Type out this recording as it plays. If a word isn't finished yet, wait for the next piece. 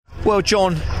Well,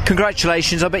 John,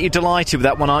 congratulations. I bet you're delighted with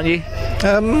that one, aren't you?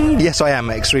 Yes, I am.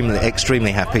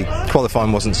 Extremely happy.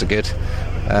 Qualifying wasn't so good.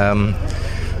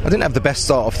 I didn't have the best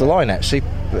start off the line, actually,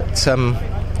 but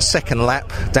second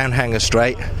lap, down Hanger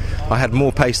Straight, I had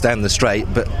more pace down the straight,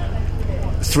 but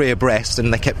 3 abreast,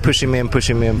 and they kept pushing me, and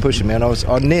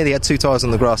I nearly had 2 tyres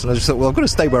on the grass, and I just thought, well, I've got to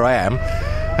stay where I am.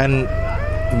 And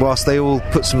whilst they all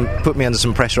put me under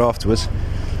some pressure afterwards,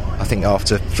 I think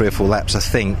after 3 or 4 laps, I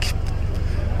think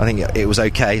it was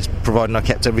okay, providing I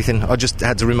kept everything. I just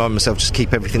had to remind myself, just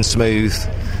keep everything smooth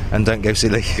and don't go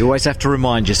silly. You always have to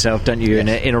remind yourself, don't you,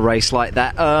 yes. in a race like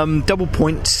that. Double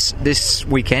points this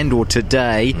weekend or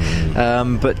today,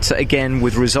 but again,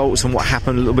 with results and what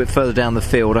happened a little bit further down the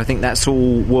field, I think that's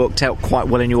all worked out quite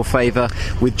well in your favour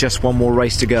with just one more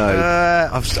race to go.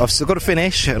 I've still got to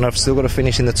finish, and I've still got to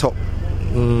finish in the top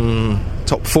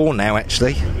 4 now,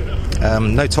 actually.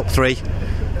 No top 3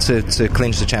 to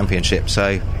clinch the championship,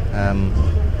 so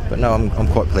but no, I'm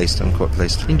quite pleased.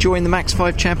 Enjoying the Max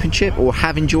 5 Championship, or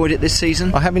have enjoyed it this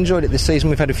season? I have enjoyed it this season.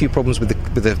 We've had a few problems with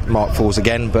the Mark IVs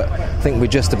again, but I think we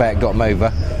just about got them over.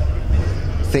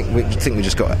 I think we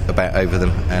just got about over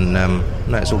them, and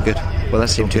no, it's all good. Well, that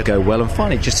seemed to go well. And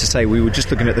finally, just to say, we were just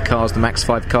looking at the cars, the Max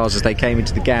 5 cars, as they came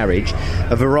into the garage,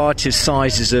 a variety of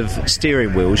sizes of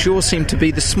steering wheels. Yours seemed to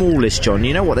be the smallest, John.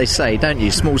 You know what they say, don't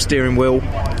you? Small steering wheel.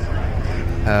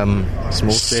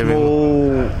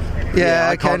 Small. Yeah,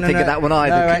 I can't think of that one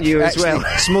either. Can you as well?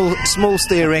 Small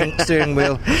steering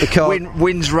wheel. The car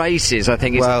wins races, I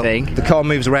think, is the thing. The car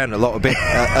moves around a lot.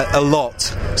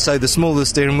 So the smaller the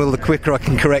steering wheel, the quicker I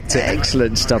can correct it.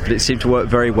 Excellent stuff. But it seemed to work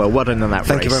very well. Well done on that race.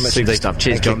 Thank you very much. Super stuff.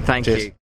 Cheers, John. Thank you.